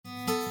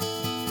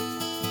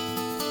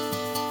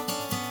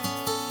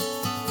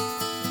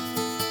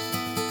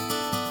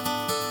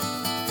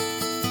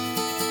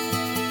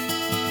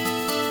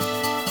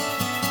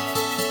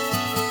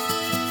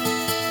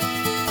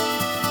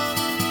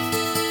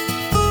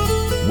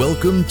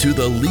Welcome to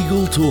the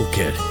Legal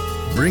Toolkit,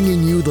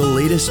 bringing you the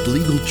latest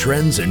legal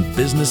trends and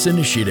business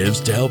initiatives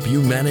to help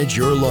you manage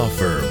your law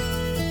firm.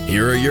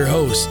 Here are your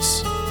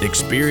hosts,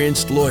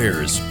 experienced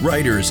lawyers,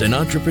 writers, and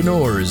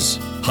entrepreneurs,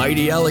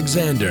 Heidi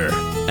Alexander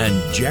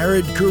and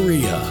Jared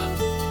Correa.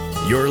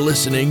 You're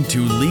listening to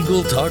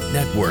Legal Talk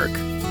Network.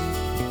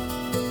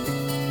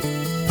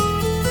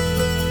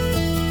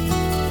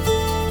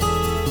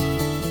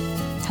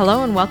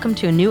 Hello and welcome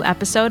to a new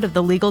episode of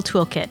the Legal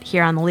Toolkit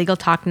here on the Legal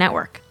Talk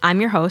Network. I'm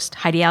your host,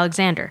 Heidi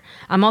Alexander.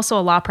 I'm also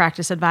a law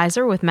practice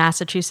advisor with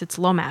Massachusetts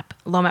LOMAP.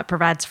 LOMAP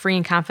provides free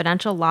and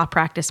confidential law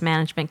practice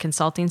management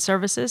consulting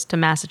services to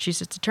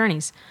Massachusetts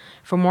attorneys.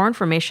 For more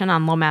information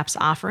on LOMAP's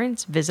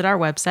offerings, visit our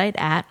website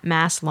at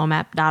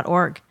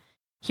masslomap.org.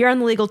 Here on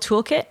the Legal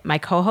Toolkit, my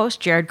co-host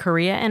Jared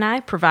Correa and I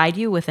provide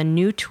you with a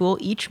new tool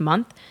each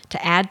month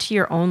to add to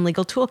your own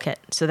legal toolkit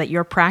so that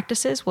your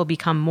practices will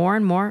become more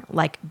and more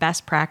like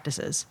best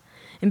practices.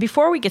 And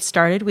before we get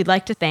started, we'd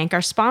like to thank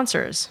our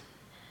sponsors.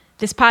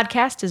 This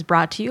podcast is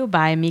brought to you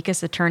by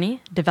Amicus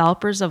Attorney,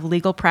 developers of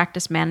legal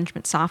practice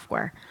management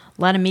software.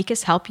 Let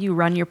Amicus help you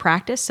run your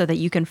practice so that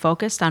you can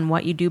focus on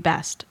what you do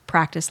best,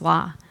 practice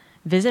law.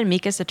 Visit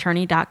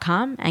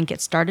amicusattorney.com and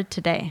get started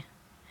today.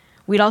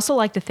 We'd also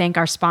like to thank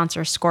our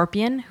sponsor,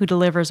 Scorpion, who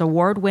delivers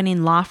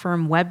award-winning law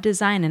firm web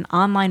design and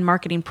online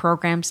marketing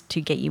programs to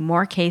get you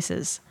more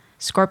cases.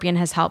 Scorpion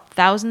has helped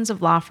thousands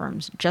of law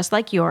firms, just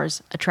like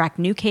yours, attract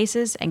new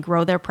cases and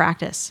grow their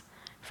practice.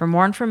 For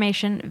more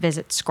information,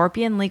 visit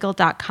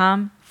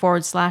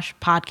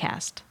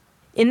scorpionlegal.com/podcast.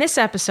 In this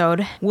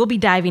episode, we'll be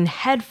diving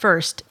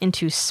headfirst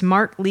into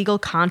smart legal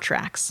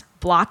contracts,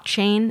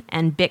 blockchain,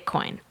 and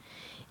Bitcoin.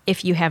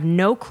 If you have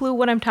no clue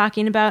what I'm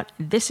talking about,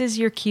 this is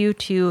your cue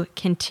to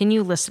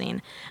continue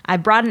listening. I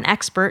brought an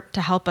expert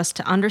to help us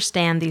to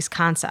understand these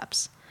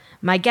concepts.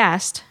 My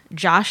guest,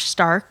 Josh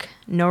Stark,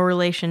 no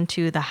relation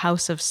to the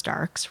House of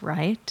Starks,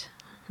 right?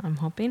 I'm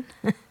hoping.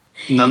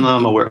 None of them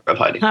I'm aware of,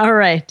 Heidi. All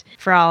right.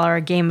 For all our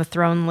Game of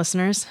Thrones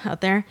listeners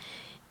out there.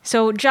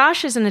 So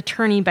Josh is an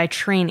attorney by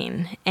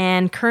training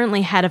and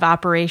currently head of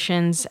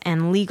operations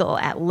and legal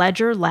at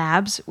Ledger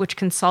Labs, which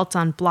consults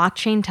on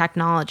blockchain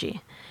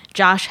technology.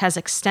 Josh has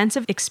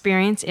extensive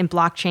experience in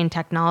blockchain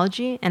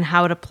technology and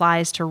how it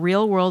applies to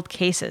real-world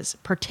cases,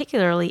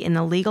 particularly in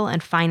the legal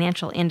and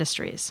financial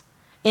industries.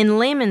 In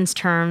layman's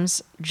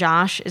terms,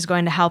 Josh is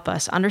going to help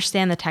us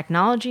understand the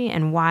technology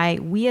and why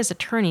we as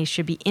attorneys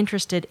should be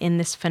interested in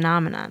this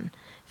phenomenon.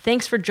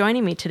 Thanks for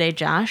joining me today,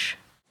 Josh.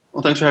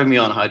 Well, thanks for having me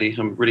on, Heidi.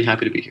 I'm really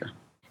happy to be here.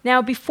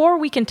 Now, before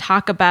we can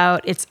talk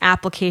about its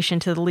application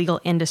to the legal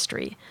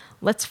industry,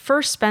 let's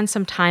first spend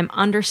some time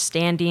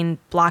understanding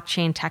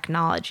blockchain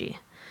technology.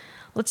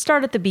 Let's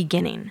start at the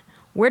beginning.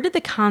 Where did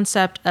the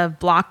concept of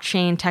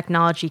blockchain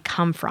technology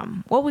come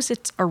from? What was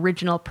its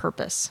original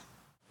purpose?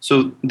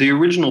 So the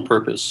original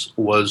purpose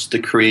was the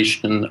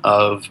creation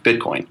of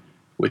Bitcoin,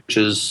 which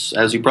is,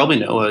 as you probably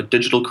know, a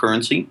digital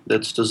currency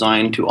that's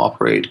designed to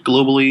operate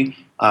globally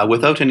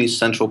without any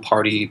central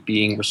party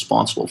being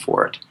responsible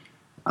for it.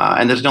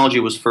 And the technology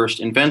was first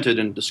invented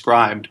and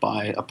described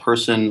by a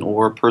person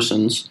or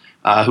persons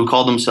who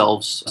called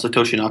themselves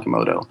Satoshi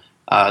Nakamoto,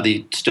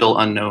 the still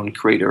unknown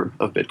creator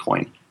of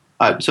Bitcoin.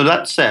 So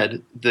that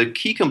said, the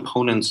key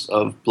components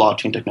of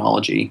blockchain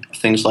technology,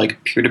 things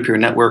like peer-to-peer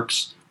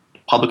networks,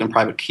 public and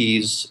private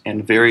keys,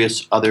 and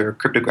various other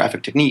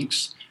cryptographic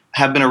techniques,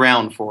 have been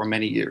around for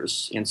many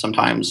years and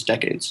sometimes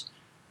decades.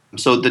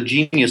 So the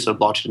genius of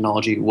blockchain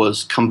technology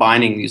was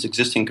combining these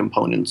existing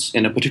components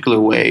in a particular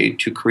way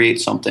to create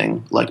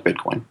something like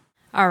Bitcoin.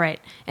 All right.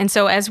 And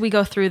so as we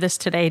go through this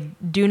today,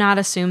 do not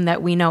assume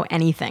that we know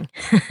anything.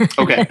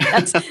 Okay.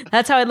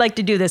 That's how I'd like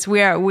to do this.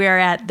 We are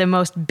at the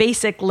most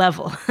basic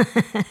level.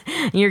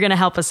 You're going to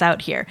help us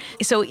out here.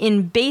 So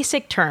in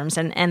basic terms,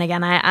 and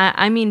again,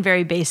 I mean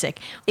very basic,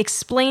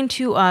 explain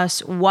to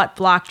us what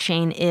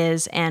blockchain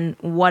is and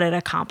what it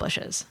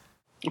accomplishes.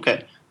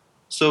 Okay.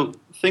 So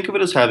think of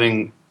it as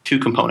having two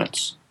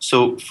components.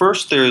 So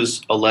first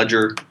there's a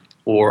ledger,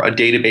 or a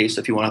database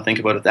if you want to think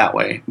about it that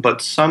way,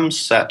 but some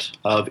set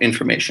of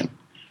information.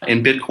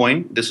 In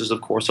Bitcoin, this is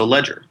of course a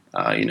ledger,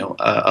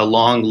 a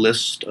long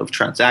list of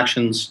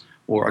transactions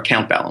or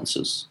account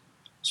balances.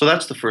 So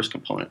that's the first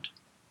component.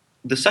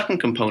 The second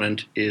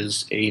component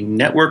is a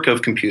network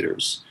of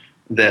computers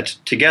that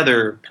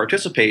together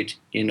participate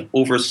in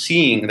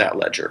overseeing that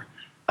ledger.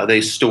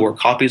 They store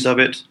copies of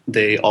it,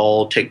 they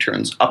all take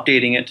turns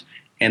updating it,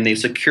 and they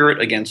secure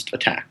it against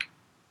attack.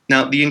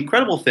 Now, the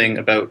incredible thing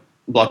about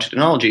blockchain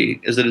technology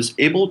is that it's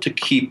able to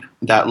keep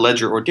that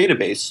ledger or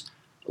database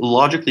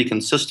logically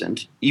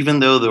consistent, even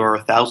though there are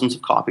thousands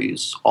of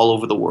copies all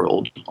over the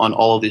world on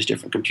all of these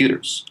different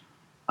computers.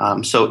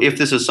 So if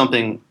this is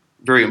something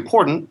very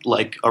important,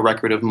 like a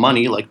record of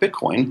money like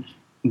Bitcoin,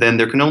 then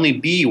there can only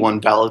be one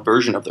valid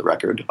version of the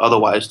record,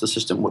 otherwise the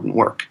system wouldn't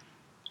work.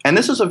 And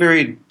this is a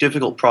very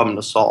difficult problem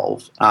to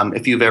solve.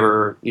 If you've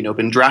ever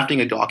been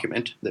drafting a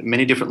document that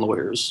many different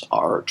lawyers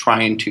are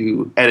trying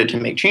to edit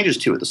and make changes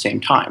to at the same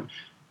time,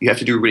 you have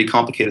to do really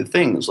complicated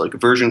things like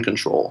version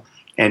control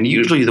And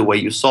usually the way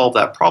you solve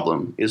that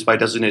problem is by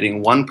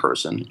designating one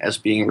person as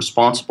being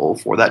responsible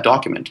for that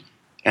document,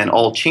 and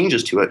all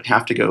changes to it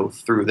have to go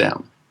through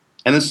them.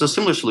 And this is a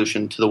similar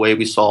solution to the way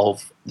we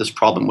solve this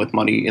problem with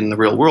money in the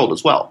real world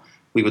as well.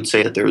 We would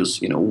say that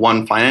there's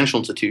one financial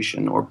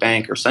institution or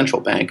bank or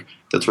central bank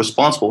that's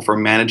responsible for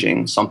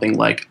managing something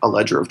like a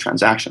ledger of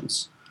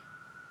transactions.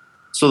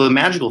 So the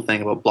magical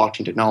thing about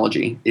blockchain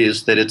technology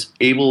is that it's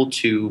able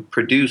to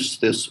produce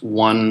this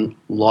one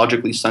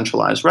logically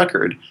centralized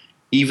record,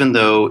 even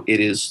though it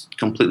is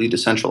completely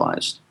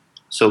decentralized.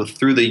 So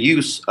through the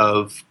use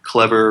of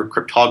clever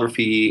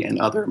cryptography and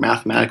other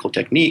mathematical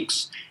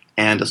techniques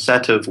and a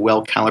set of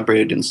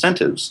well-calibrated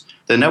incentives,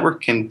 the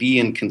network can be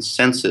in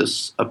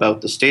consensus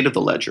about the state of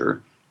the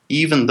ledger,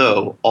 even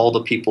though all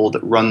the people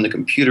that run the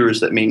computers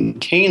that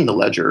maintain the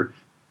ledger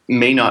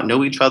may not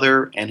know each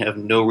other and have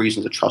no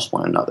reason to trust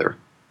one another.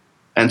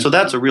 And so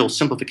that's a real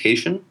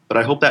simplification, but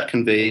I hope that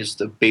conveys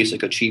the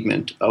basic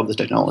achievement of the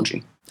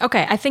technology.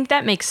 Okay, I think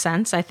that makes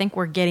sense. I think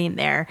we're getting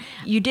there.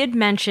 You did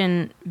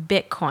mention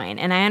Bitcoin,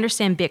 and I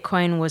understand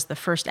Bitcoin was the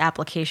first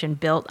application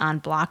built on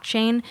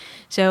blockchain.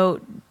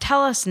 So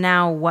tell us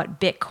now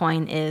what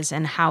Bitcoin is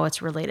and how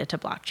it's related to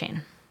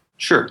blockchain.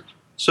 Sure.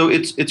 So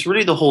it's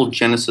really the whole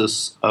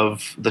genesis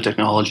of the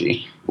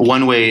technology.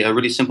 One way, a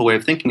really simple way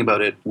of thinking about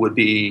it would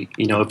be,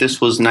 if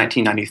this was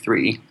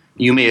 1993,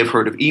 you may have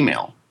heard of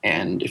email.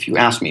 And if you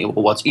ask me,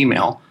 well, what's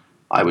email?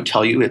 I would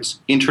tell you it's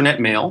internet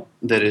mail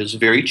that is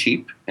very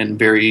cheap and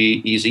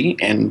very easy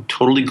and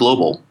totally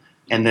global,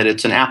 and that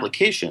it's an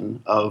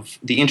application of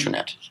the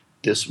internet,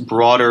 this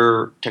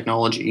broader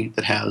technology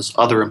that has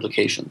other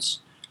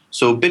implications.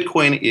 So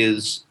Bitcoin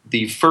is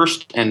the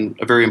first and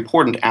a very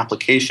important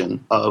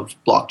application of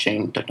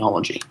blockchain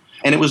technology.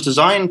 And it was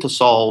designed to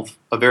solve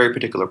a very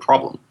particular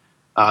problem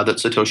that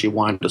Satoshi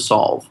wanted to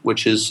solve,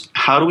 which is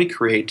how do we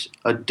create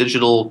a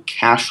digital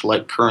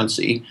cash-like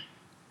currency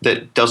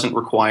that doesn't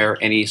require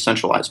any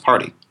centralized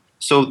party?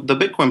 So the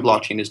Bitcoin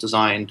blockchain is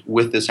designed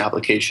with this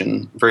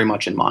application very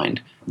much in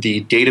mind.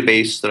 The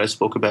database that I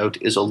spoke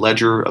about is a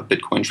ledger of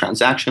Bitcoin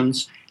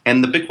transactions,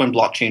 and the Bitcoin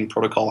blockchain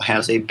protocol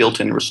has a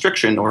built-in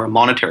restriction or a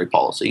monetary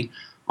policy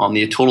on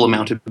the total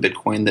amount of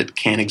Bitcoin that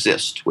can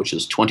exist, which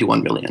is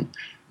 21 million.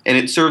 And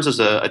it serves as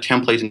a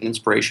template and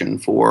inspiration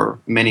for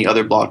many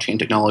other blockchain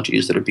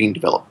technologies that are being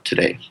developed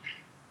today.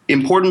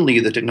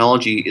 Importantly, the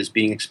technology is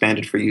being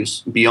expanded for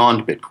use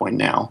beyond Bitcoin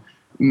now.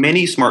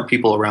 Many smart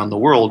people around the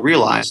world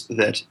realize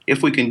that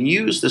if we can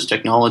use this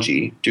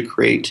technology to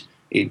create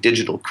a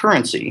digital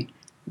currency,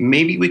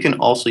 maybe we can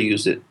also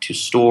use it to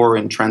store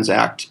and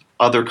transact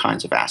other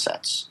kinds of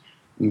assets.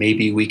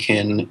 Maybe we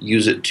can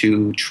use it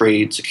to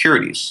trade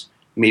securities.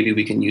 Maybe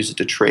we can use it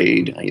to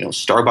trade,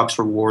 Starbucks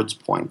rewards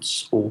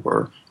points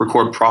or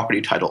record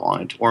property title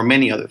on it or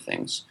many other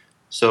things.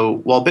 So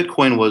while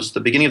Bitcoin was the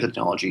beginning of the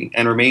technology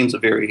and remains a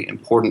very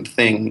important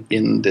thing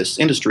in this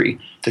industry,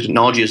 the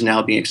technology is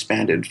now being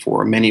expanded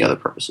for many other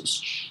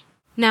purposes.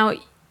 Now,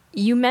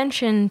 you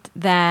mentioned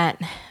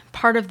that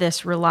part of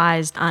this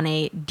relies on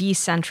a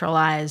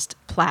decentralized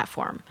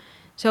platform.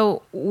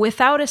 So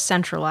without a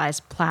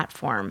centralized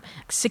platform,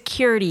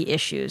 security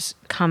issues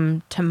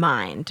come to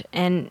mind.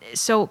 And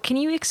so can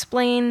you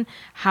explain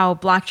how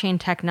blockchain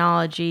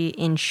technology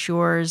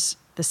ensures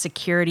the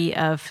security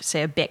of,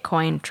 say, a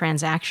Bitcoin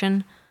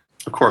transaction?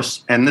 Of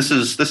course. And this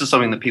is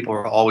something that people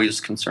are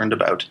always concerned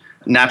about.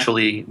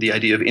 Naturally, the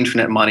idea of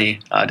internet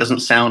money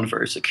doesn't sound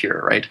very secure,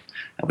 right?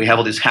 And we have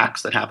all these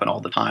hacks that happen all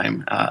the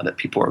time that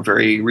people are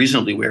very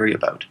reasonably wary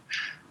about.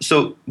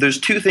 So there's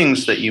two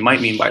things that you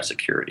might mean by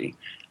security.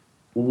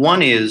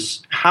 One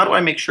is, how do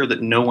I make sure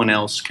that no one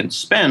else can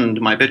spend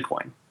my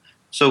Bitcoin?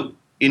 So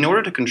in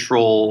order to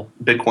control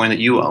Bitcoin that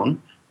you own,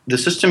 the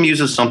system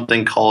uses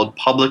something called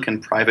public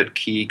and private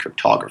key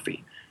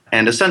cryptography.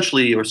 And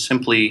essentially, or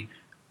simply,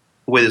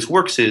 the way this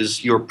works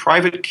is your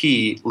private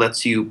key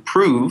lets you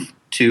prove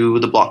to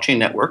the blockchain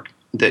network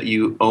that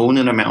you own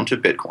an amount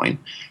of Bitcoin,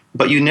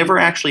 but you never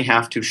actually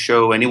have to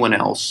show anyone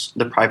else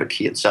the private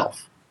key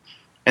itself.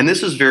 And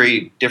this is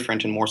very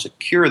different and more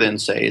secure than,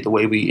 say, the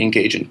way we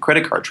engage in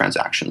credit card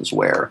transactions,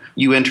 where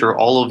you enter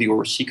all of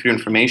your secret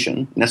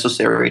information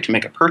necessary to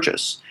make a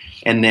purchase,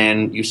 and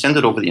then you send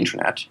it over the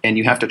internet, and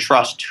you have to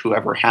trust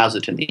whoever has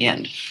it in the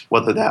end,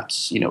 whether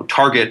that's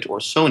Target or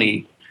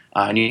Sony,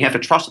 and you have to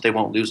trust that they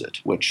won't lose it,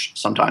 which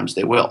sometimes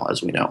they will,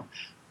 as we know.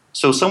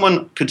 So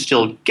someone could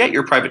still get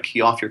your private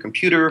key off your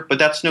computer, but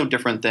that's no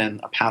different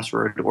than a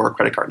password or a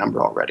credit card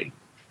number already.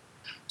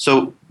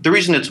 So the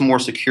reason it's more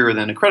secure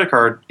than a credit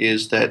card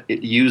is that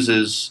it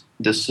uses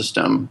this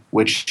system,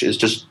 which is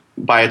just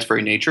by its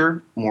very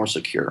nature more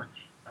secure.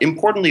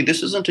 Importantly,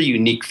 this isn't a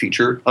unique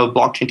feature of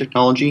blockchain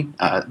technology.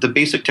 The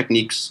basic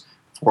techniques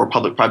for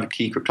public-private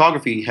key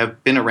cryptography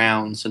have been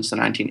around since the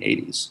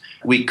 1980s.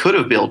 We could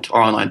have built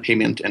our online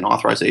payment and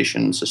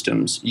authorization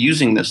systems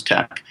using this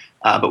tech,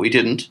 but we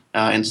didn't,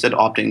 instead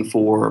opting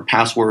for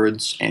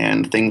passwords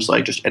and things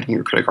like just entering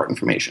your credit card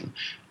information.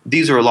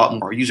 These are a lot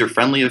more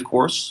user-friendly, of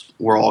course.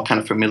 We're all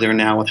kind of familiar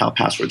now with how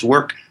passwords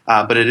work,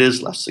 but it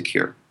is less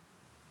secure.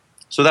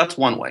 So that's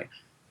one way.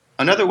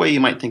 Another way you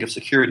might think of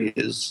security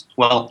is,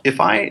 well, if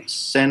I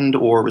send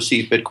or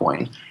receive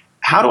Bitcoin,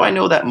 how do I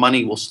know that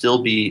money will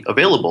still be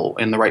available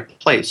in the right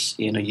place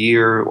in a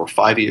year or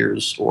 5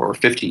 years or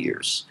 50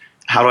 years?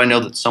 How do I know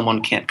that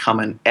someone can't come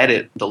and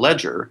edit the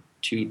ledger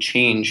to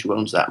change who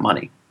owns that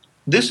money?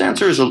 This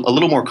answer is a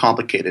little more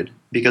complicated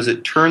because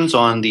it turns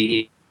on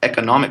the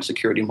economic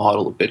security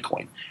model of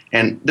Bitcoin.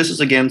 And this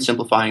is, again,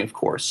 simplifying, of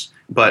course,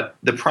 but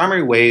the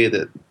primary way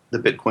that the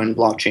Bitcoin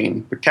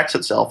blockchain protects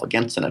itself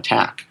against an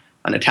attack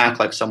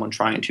like someone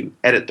trying to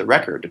edit the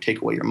record to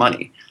take away your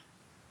money,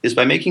 is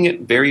by making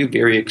it very,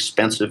 very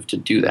expensive to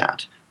do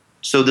that.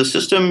 So the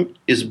system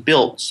is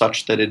built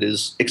such that it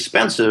is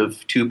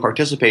expensive to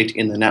participate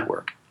in the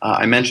network.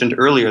 I mentioned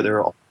earlier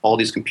there are all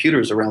these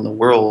computers around the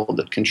world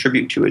that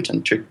contribute to it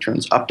and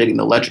turns updating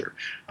the ledger.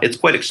 It's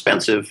quite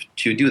expensive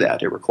to do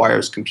that. It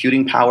requires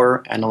computing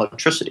power and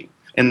electricity.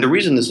 And the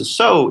reason this is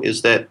so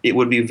is that it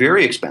would be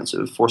very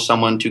expensive for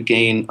someone to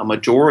gain a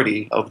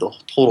majority of the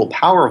total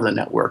power of the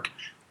network,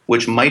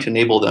 which might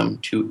enable them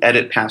to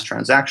edit past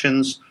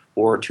transactions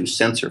or to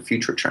censor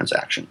future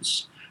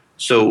transactions.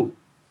 So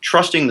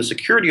trusting the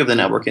security of the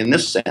network in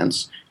this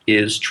sense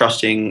is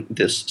trusting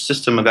this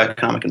system of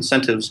economic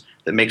incentives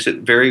that makes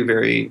it very,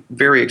 very,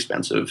 very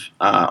expensive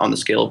on the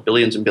scale of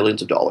billions and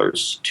billions of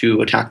dollars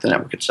to attack the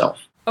network itself.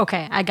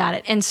 Okay, I got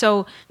it. And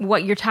so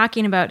what you're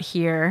talking about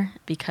here,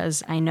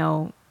 because I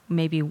know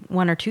maybe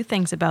one or two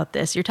things about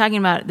this, you're talking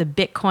about the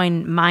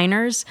Bitcoin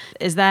miners.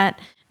 Is that?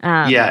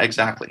 Yeah,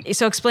 exactly.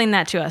 So explain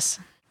that to us.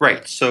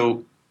 Right.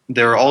 So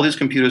there are all these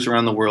computers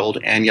around the world,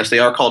 and yes, they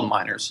are called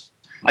miners.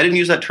 I didn't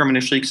use that term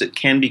initially because it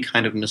can be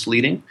kind of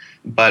misleading,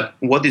 but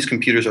what these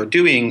computers are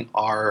doing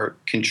are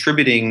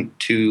contributing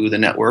to the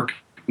network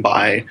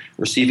by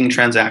receiving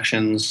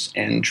transactions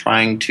and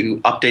trying to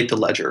update the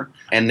ledger,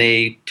 and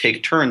they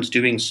take turns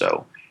doing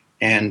so.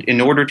 And in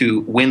order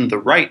to win the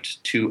right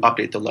to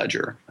update the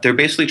ledger, they're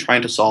basically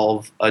trying to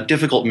solve a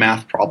difficult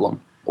math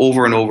problem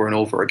over and over and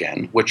over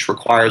again, which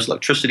requires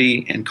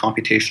electricity and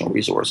computational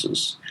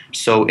resources.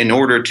 So in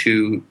order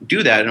to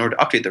do that, in order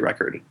to update the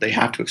record, they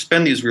have to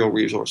expend these real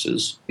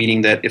resources,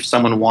 meaning that if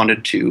someone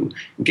wanted to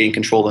gain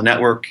control of the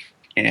network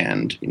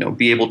and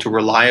be able to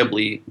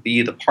reliably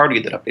be the party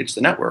that updates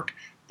the network,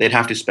 they'd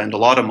have to spend a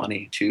lot of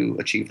money to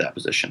achieve that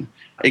position.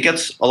 It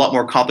gets a lot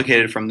more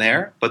complicated from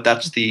there, but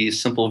that's the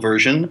simple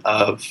version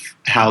of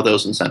how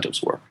those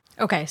incentives work.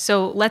 Okay,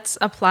 so let's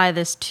apply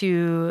this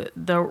to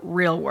the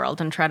real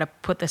world and try to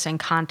put this in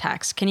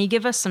context. Can you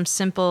give us some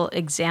simple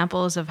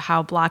examples of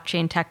how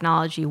blockchain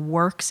technology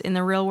works in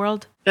the real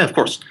world? Yeah, of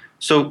course.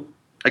 So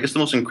I guess the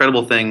most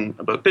incredible thing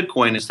about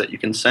Bitcoin is that you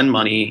can send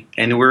money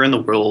anywhere in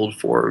the world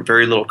for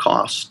very little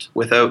cost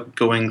without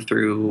going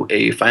through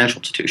a financial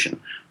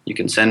institution. You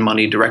can send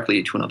money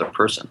directly to another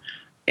person.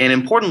 And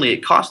importantly,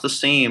 it costs the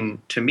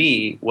same to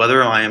me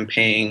whether I am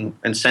paying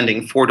and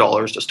sending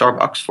 $4 to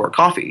Starbucks for a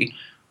coffee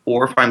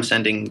or if I'm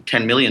sending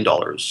 $10 million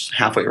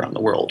halfway around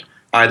the world.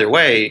 Either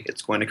way,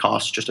 it's going to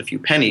cost just a few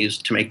pennies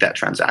to make that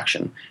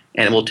transaction,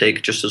 and it will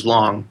take just as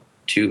long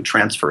to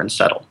transfer and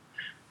settle.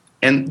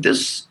 And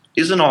this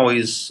isn't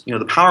always,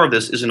 the power of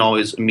this isn't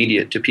always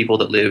immediate to people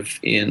that live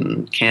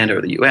in Canada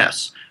or the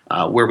US,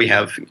 where we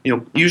have,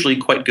 usually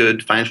quite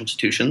good financial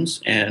institutions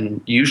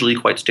and usually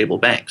quite stable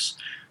banks.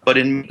 But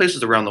in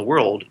places around the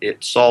world,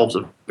 it solves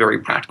a very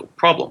practical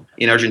problem.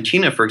 In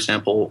Argentina, for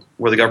example,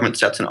 where the government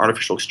sets an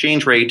artificial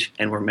exchange rate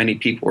and where many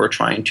people are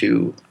trying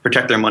to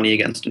protect their money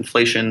against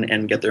inflation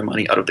and get their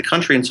money out of the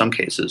country in some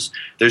cases,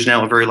 there's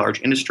now a very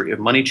large industry of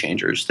money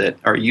changers that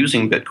are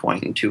using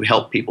Bitcoin to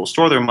help people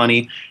store their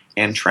money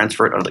and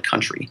transfer it out of the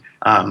country.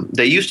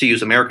 They used to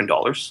use American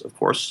dollars, of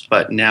course,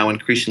 but now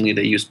increasingly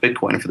they use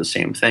Bitcoin for the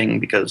same thing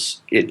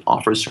because it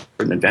offers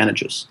certain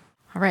advantages.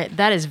 All right,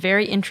 that is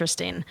very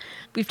interesting.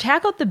 We've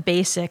tackled the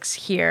basics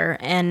here,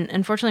 and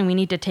unfortunately we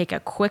need to take a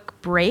quick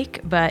break,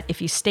 but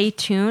if you stay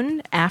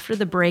tuned, after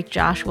the break,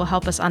 Josh will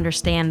help us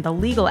understand the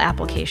legal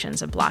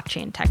applications of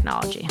blockchain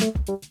technology.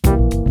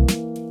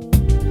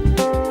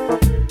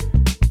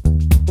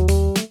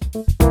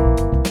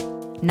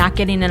 Not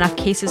getting enough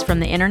cases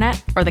from the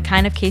internet or the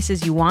kind of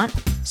cases you want?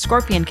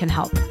 Scorpion can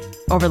help.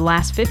 Over the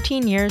last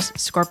 15 years,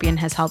 Scorpion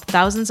has helped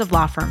thousands of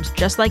law firms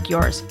just like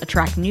yours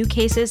attract new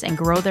cases and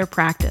grow their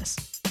practice.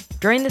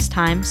 During this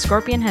time,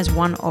 Scorpion has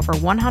won over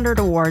 100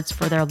 awards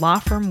for their law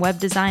firm web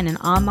design and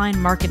online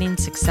marketing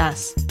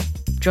success.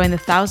 Join the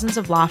thousands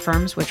of law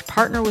firms which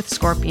partner with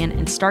Scorpion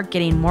and start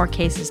getting more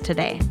cases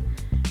today.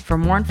 For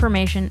more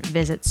information,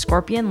 visit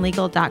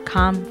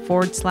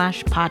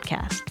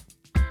scorpionlegal.com/podcast.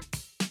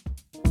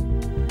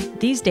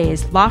 These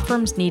days, law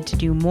firms need to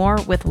do more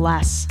with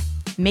less.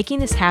 Making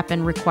this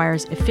happen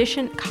requires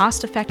efficient,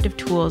 cost-effective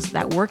tools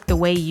that work the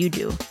way you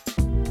do.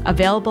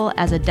 Available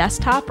as a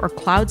desktop or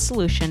cloud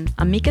solution,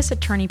 Amicus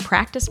Attorney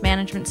practice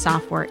management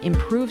software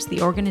improves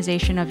the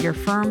organization of your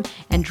firm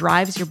and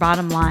drives your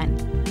bottom line.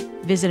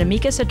 Visit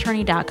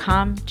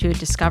amicusattorney.com to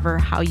discover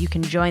how you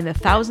can join the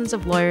thousands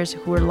of lawyers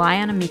who rely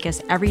on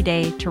Amicus every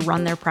day to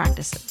run their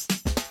practices.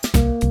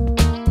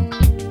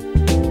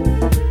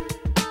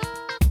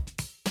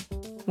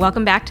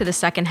 Welcome back to the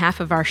second half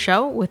of our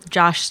show with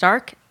Josh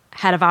Stark,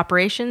 Head of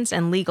Operations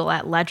and Legal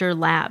at Ledger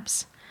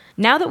Labs.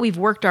 Now that we've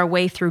worked our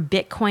way through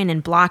Bitcoin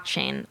and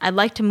blockchain, I'd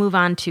like to move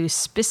on to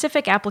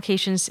specific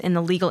applications in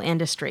the legal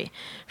industry.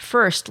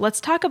 First, let's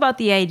talk about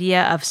the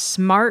idea of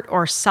smart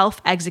or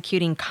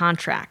self-executing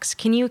contracts.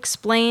 Can you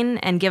explain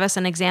and give us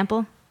an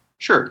example?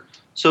 Sure.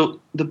 So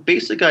the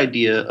basic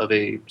idea of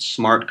a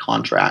smart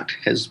contract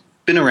has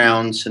been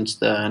around since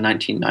the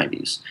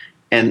 1990s.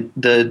 And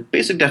the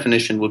basic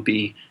definition would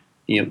be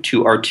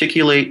to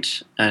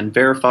articulate and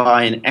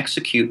verify and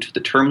execute the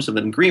terms of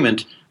an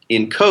agreement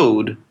in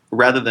code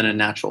rather than in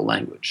natural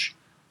language.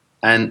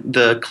 And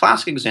the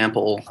classic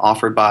example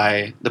offered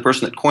by the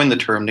person that coined the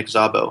term, Nick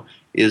Szabo,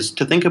 is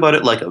to think about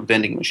it like a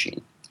vending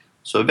machine.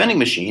 So a vending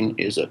machine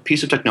is a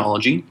piece of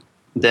technology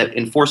that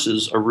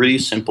enforces a really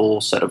simple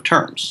set of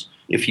terms.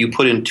 If you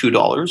put in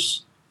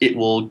 $2, it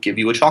will give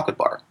you a chocolate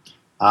bar.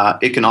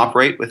 It can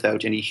operate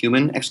without any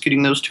human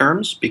executing those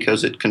terms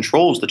because it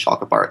controls the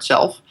chocolate bar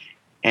itself,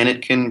 and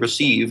it can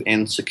receive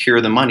and secure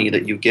the money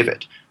that you give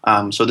it.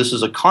 So this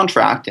is a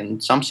contract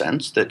in some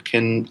sense that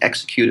can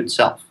execute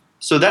itself.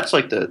 So that's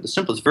like the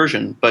simplest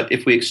version, but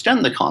if we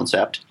extend the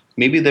concept,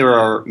 maybe there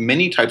are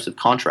many types of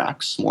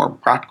contracts, more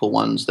practical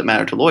ones that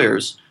matter to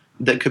lawyers,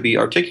 that could be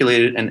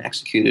articulated and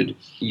executed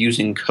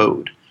using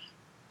code.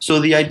 So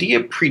the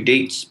idea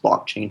predates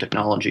blockchain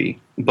technology,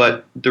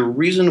 but the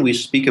reason we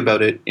speak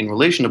about it in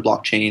relation to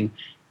blockchain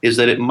is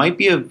that it might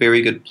be a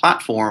very good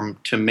platform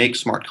to make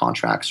smart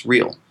contracts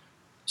real.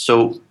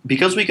 So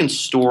because we can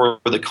store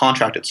the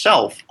contract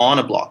itself on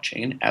a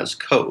blockchain as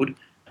code,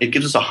 it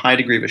gives us a high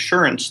degree of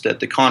assurance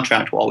that the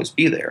contract will always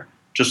be there,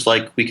 just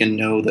like we can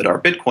know that our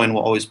Bitcoin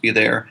will always be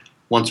there.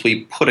 Once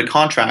we put a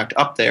contract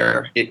up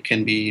there, it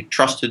can be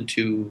trusted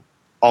to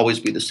always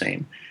be the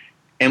same.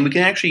 And we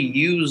can actually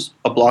use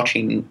a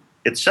blockchain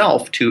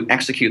itself to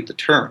execute the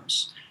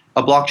terms.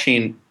 A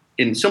blockchain,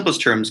 in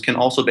simplest terms, can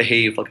also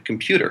behave like a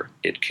computer.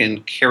 It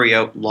can carry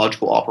out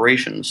logical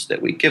operations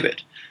that we give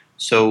it.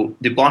 So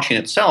the blockchain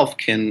itself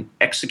can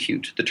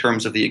execute the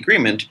terms of the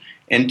agreement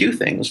and do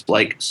things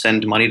like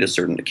send money to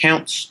certain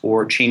accounts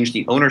or change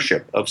the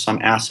ownership of some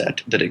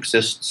asset that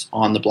exists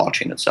on the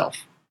blockchain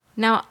itself.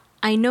 Now,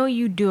 I know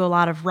you do a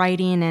lot of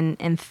writing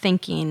and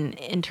thinking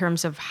in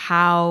terms of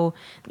how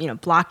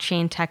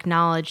blockchain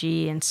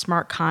technology and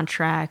smart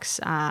contracts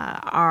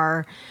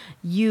are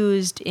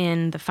used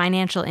in the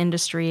financial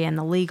industry and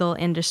the legal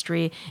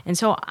industry. And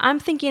so I'm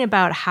thinking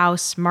about how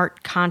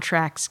smart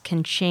contracts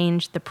can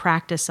change the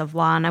practice of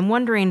law. And I'm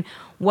wondering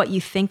what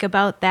you think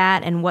about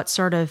that and what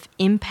sort of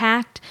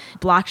impact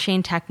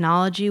blockchain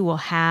technology will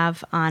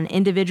have on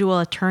individual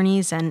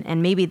attorneys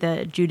and maybe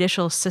the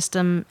judicial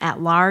system at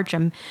large.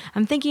 I'm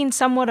thinking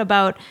somewhat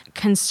about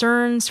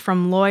concerns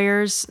from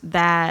lawyers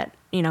that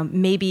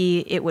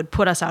maybe it would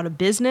put us out of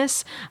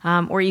business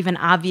or even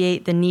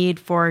obviate the need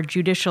for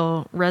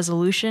judicial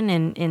resolution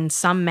in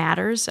some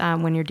matters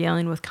when you're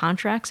dealing with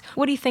contracts.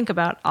 What do you think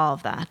about all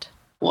of that?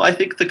 Well, I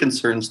think the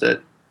concerns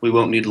that we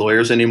won't need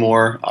lawyers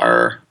anymore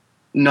are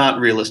not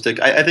realistic.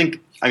 I think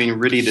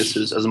really this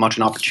is as much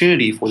an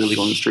opportunity for the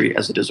legal industry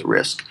as it is a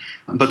risk.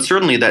 But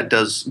certainly that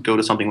does go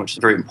to something which is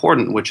very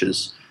important, which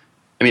is,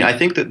 I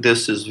think that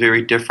this is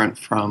very different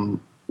from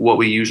what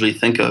we usually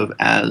think of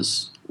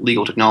as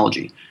legal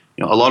technology.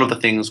 A lot of the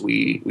things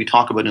we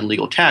talk about in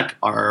legal tech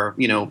are,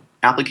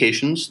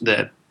 applications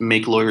that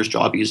make lawyers'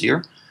 job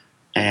easier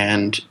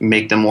and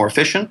make them more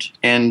efficient,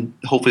 and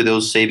hopefully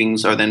those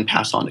savings are then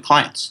passed on to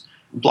clients.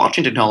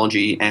 Blockchain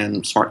technology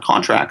and smart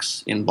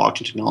contracts in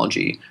blockchain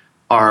technology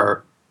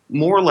are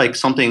more like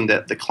something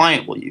that the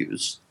client will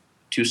use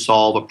to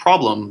solve a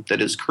problem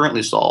that is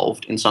currently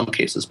solved in some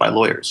cases by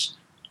lawyers.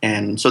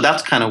 And so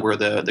that's kind of where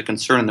the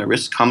concern and the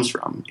risk comes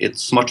from.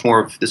 It's much more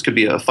of this could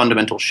be a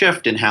fundamental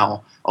shift in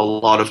how a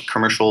lot of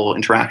commercial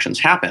interactions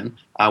happen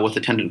with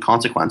attendant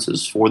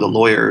consequences for the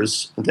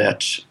lawyers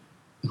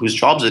whose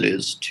jobs it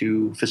is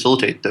to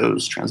facilitate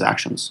those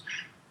transactions.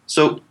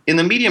 So in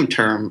the medium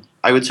term,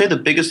 I would say the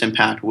biggest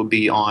impact would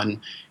be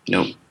on,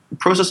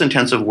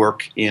 process-intensive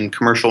work in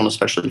commercial and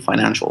especially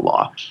financial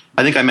law.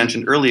 I think I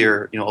mentioned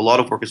earlier, a lot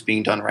of work is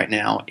being done right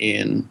now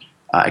in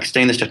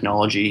extending this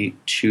technology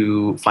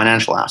to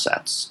financial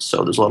assets.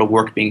 So there's a lot of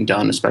work being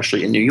done,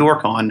 especially in New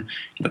York, on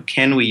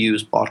can we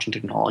use blockchain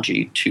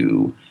technology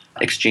to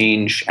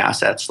exchange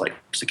assets like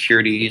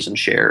securities and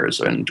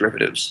shares and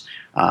derivatives,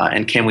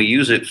 and can we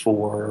use it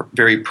for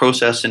very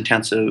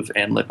process-intensive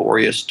and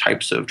laborious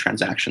types of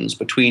transactions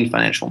between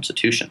financial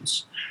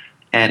institutions.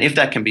 And if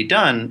that can be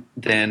done,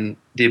 then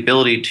the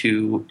ability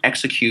to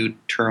execute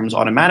terms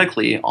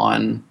automatically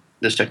on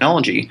this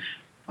technology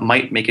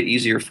might make it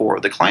easier for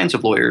the clients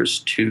of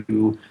lawyers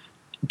to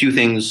do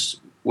things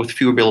with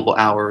fewer billable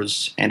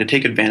hours and to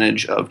take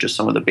advantage of just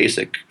some of the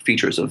basic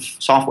features of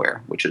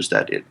software, which is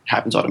that it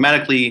happens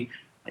automatically,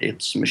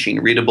 it's machine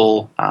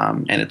readable,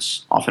 and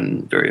it's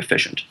often very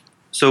efficient.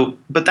 So,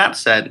 but that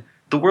said,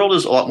 the world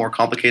is a lot more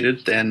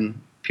complicated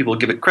than people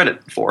give it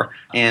credit for.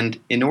 And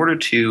in order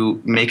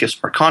to make a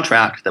smart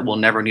contract that will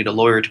never need a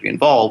lawyer to be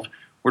involved,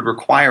 would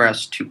require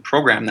us to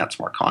program that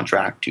smart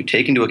contract to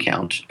take into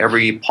account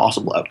every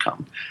possible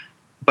outcome.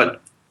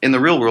 But in the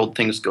real world,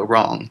 things go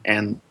wrong,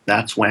 and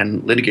that's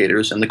when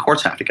litigators and the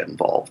courts have to get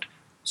involved.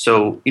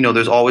 So,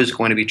 there's always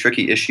going to be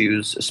tricky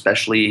issues,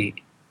 especially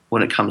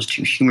when it comes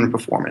to human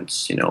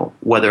performance,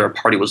 whether a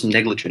party was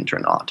negligent or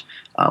not,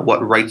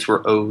 what rights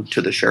were owed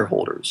to the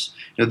shareholders.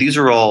 These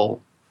are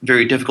all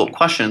very difficult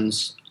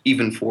questions,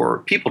 even for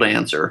people to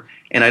answer,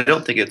 and I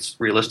don't think it's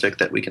realistic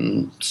that we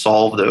can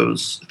solve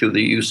those through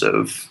the use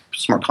of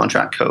smart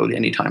contract code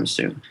anytime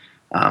soon.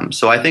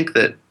 So I think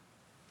that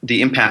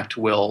the impact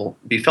will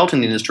be felt in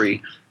the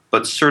industry,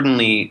 but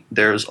certainly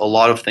there's a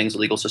lot of things the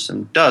legal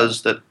system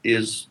does that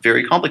is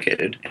very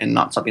complicated and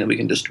not something that we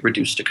can just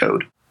reduce to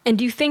code. And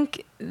do you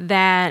think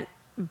that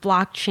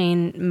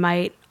blockchain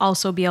might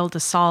also be able to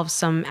solve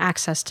some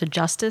access to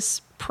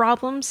justice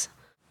problems?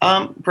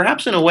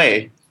 Perhaps in a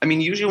way.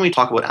 Usually when we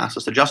talk about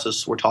access to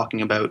justice, we're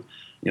talking about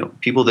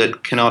people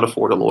that cannot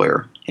afford a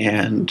lawyer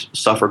and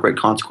suffer great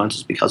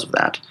consequences because of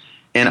that.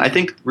 And I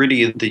think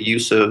really the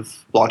use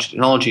of blockchain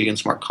technology and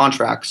smart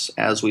contracts,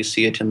 as we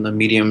see it in the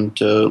medium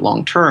to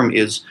long term,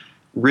 is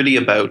really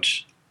about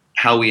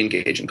how we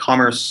engage in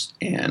commerce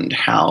and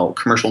how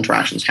commercial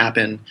interactions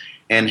happen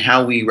and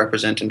how we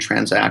represent and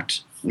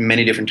transact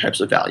many different types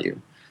of value.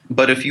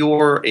 But if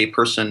you're a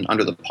person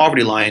under the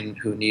poverty line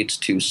who needs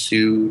to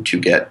sue to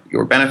get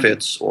your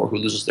benefits or who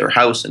loses their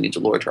house and needs a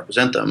lawyer to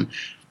represent them,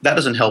 that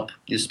doesn't help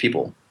these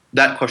people.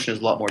 That question is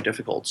a lot more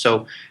difficult.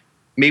 So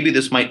maybe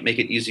this might make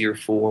it easier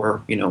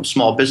for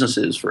small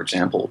businesses, for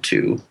example,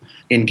 to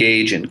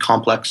engage in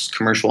complex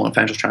commercial and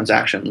financial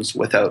transactions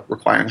without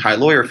requiring high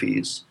lawyer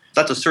fees.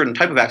 That's a certain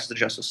type of access to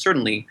justice,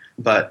 certainly,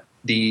 but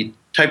the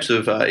types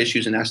of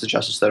issues in access to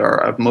justice that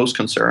are of most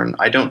concern,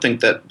 I don't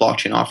think that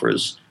blockchain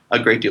offers a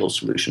great deal of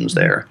solutions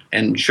there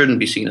and shouldn't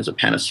be seen as a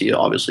panacea,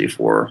 obviously,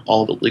 for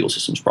all the legal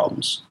systems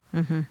problems.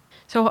 Mm-hmm.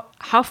 So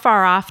how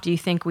far off do you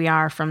think we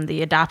are from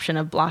the adoption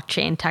of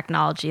blockchain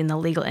technology in the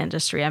legal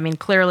industry?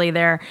 Clearly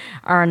there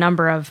are a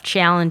number of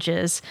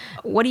challenges.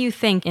 What do you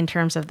think in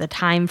terms of the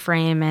time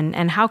frame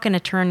and how can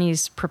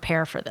attorneys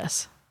prepare for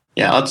this?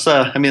 Yeah,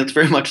 it's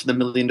very much the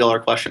million-dollar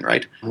question,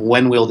 right?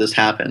 When will this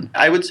happen?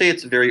 I would say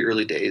it's very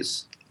early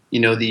days.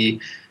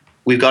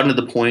 We've gotten to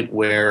the point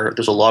where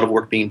there's a lot of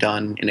work being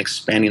done in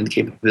expanding the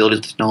capabilities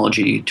of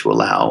technology to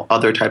allow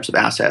other types of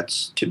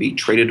assets to be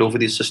traded over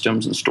these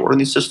systems and stored in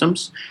these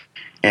systems.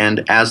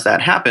 And as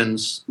that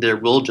happens, there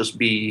will just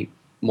be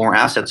more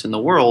assets in the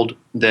world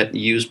that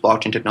use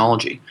blockchain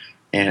technology.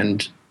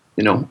 And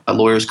a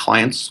lawyer's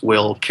clients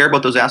will care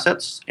about those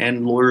assets,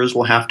 and lawyers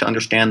will have to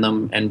understand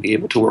them and be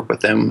able to work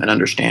with them and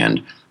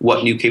understand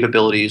what new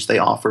capabilities they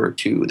offer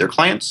to their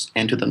clients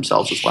and to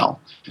themselves as well.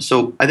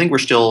 So I think we're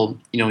still,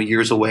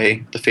 years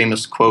away. The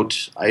famous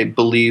quote, I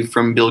believe,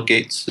 from Bill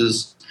Gates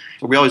is,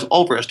 we always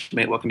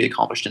overestimate what can be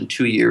accomplished in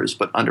 2 years,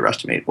 but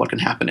underestimate what can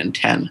happen in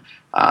 10.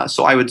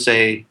 So I would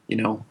say,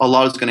 a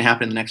lot is going to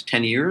happen in the next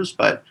 10 years,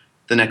 but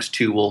the next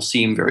 2 will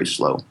seem very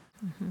slow.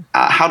 Mm-hmm.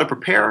 How to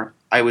prepare?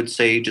 I would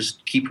say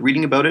just keep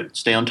reading about it,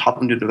 stay on top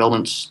of new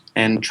developments,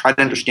 and try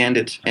to understand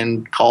it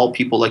and call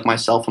people like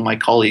myself and my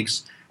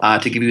colleagues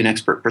to give you an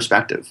expert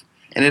perspective.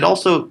 And it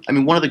also,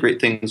 one of the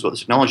great things about this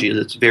technology is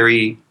it's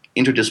very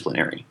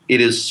interdisciplinary.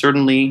 It is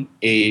certainly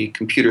a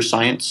computer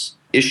science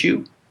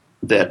issue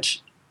that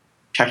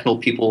technical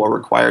people are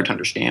required to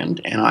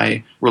understand, and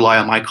I rely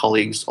on my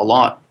colleagues a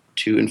lot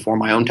to inform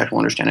my own technical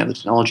understanding of the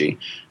technology.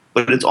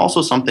 But it's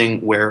also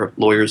something where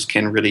lawyers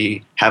can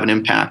really have an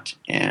impact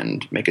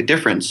and make a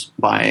difference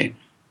by,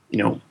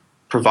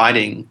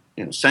 providing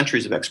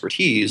centuries of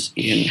expertise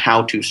in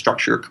how to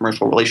structure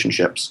commercial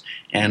relationships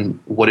and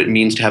what it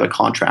means to have a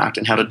contract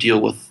and how to deal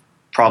with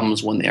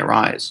problems when they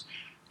arise.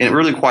 And it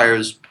really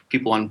requires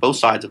people on both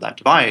sides of that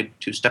divide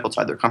to step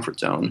outside their comfort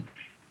zone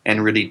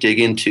and really dig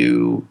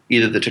into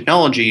either the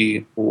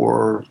technology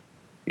or,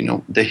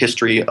 the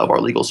history of our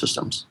legal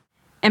systems.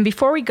 And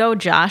before we go,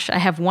 Josh, I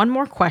have one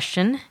more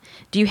question.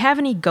 Do you have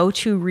any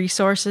go-to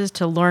resources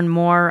to learn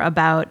more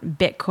about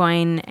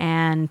Bitcoin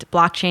and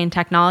blockchain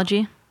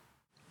technology?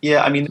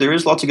 Yeah, there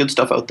is lots of good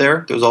stuff out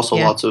there. There's also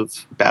lots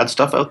of bad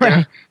stuff out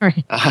there,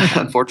 right.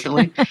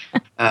 Unfortunately.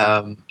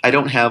 I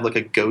don't have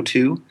a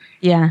go-to.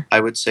 Yeah.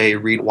 I would say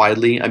read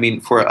widely.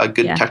 For a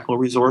good technical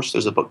resource,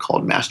 there's a book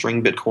called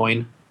Mastering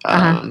Bitcoin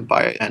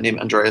by a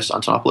named Andreas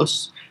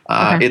Antonopoulos.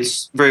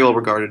 It's very well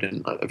regarded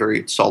and a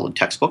very solid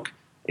textbook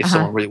if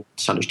someone really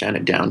wants to understand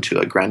it down to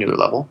a granular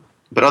level.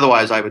 But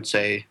otherwise, I would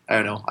say, I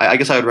don't know, I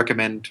guess I would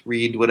recommend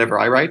read whatever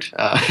I write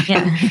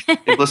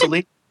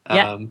implicitly.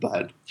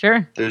 But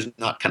sure, there's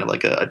not kind of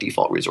a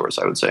default resource,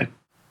 I would say.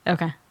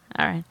 Okay.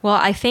 All right. Well,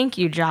 I thank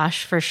you,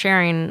 Josh, for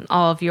sharing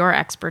all of your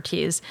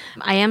expertise.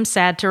 I am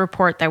sad to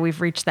report that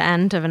we've reached the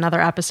end of another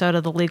episode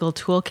of the Legal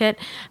Toolkit.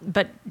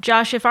 But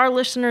Josh, if our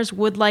listeners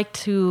would like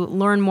to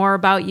learn more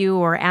about you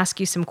or ask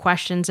you some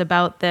questions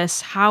about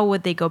this, how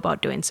would they go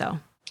about doing so?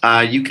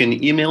 You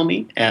can email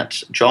me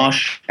at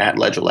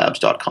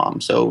josh@ledgerlabs.com.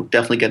 So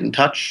definitely get in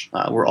touch.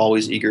 We're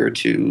always eager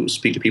to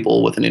speak to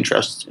people with an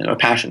interest and a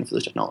passion for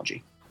this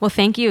technology. Well,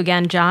 thank you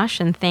again, Josh,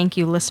 and thank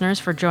you, listeners,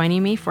 for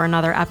joining me for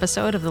another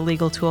episode of the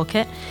Legal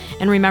Toolkit.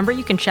 And remember,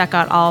 you can check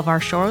out all of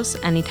our shows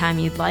anytime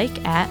you'd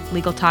like at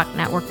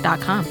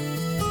LegalTalkNetwork.com.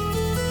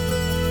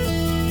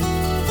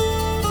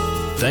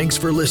 Thanks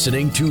for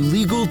listening to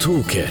Legal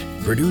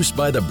Toolkit, produced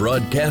by the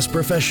broadcast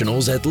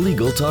professionals at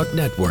Legal Talk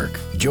Network.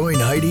 Join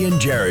Heidi and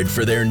Jared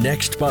for their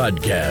next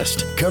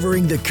podcast,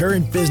 covering the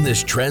current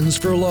business trends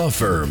for law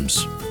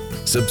firms.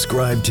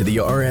 Subscribe to the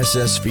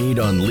RSS feed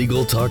on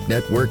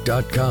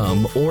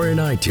LegalTalkNetwork.com or in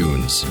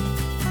iTunes.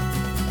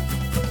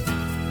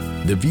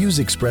 The views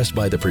expressed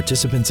by the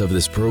participants of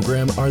this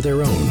program are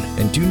their own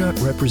and do not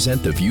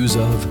represent the views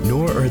of,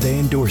 nor are they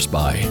endorsed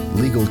by,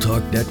 Legal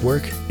Talk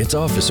Network, its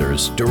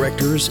officers,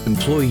 directors,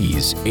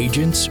 employees,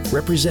 agents,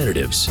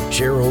 representatives,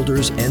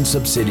 shareholders, and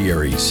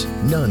subsidiaries.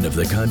 None of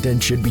the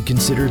content should be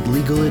considered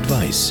legal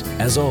advice.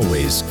 As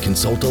always,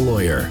 consult a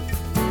lawyer.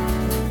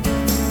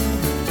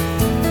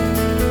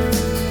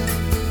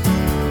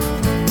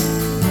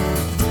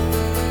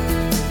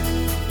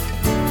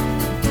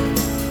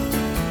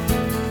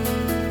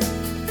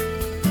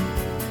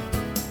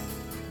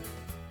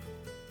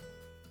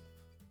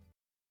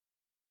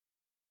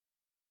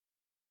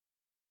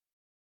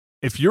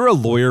 If you're a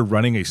lawyer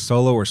running a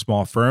solo or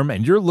small firm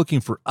and you're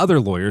looking for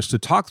other lawyers to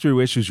talk through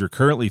issues you're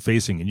currently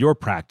facing in your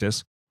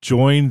practice,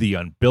 join the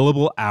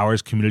Unbillable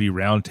Hours Community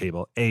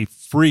Roundtable, a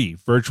free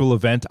virtual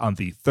event on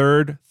the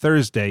third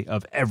Thursday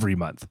of every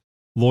month.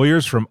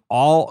 Lawyers from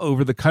all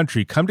over the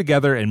country come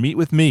together and meet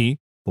with me,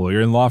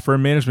 lawyer and law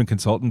firm management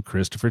consultant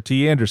Christopher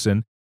T.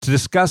 Anderson, to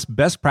discuss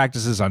best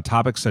practices on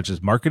topics such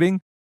as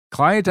marketing,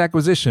 client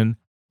acquisition,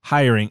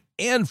 hiring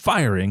and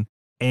firing,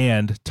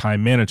 and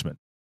time management.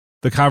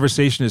 The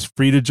conversation is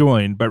free to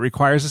join, but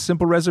requires a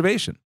simple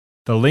reservation.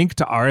 The link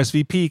to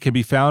RSVP can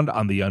be found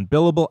on the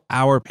Unbillable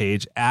Hour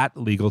page at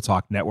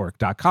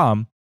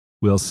LegalTalkNetwork.com.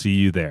 We'll see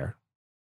you there.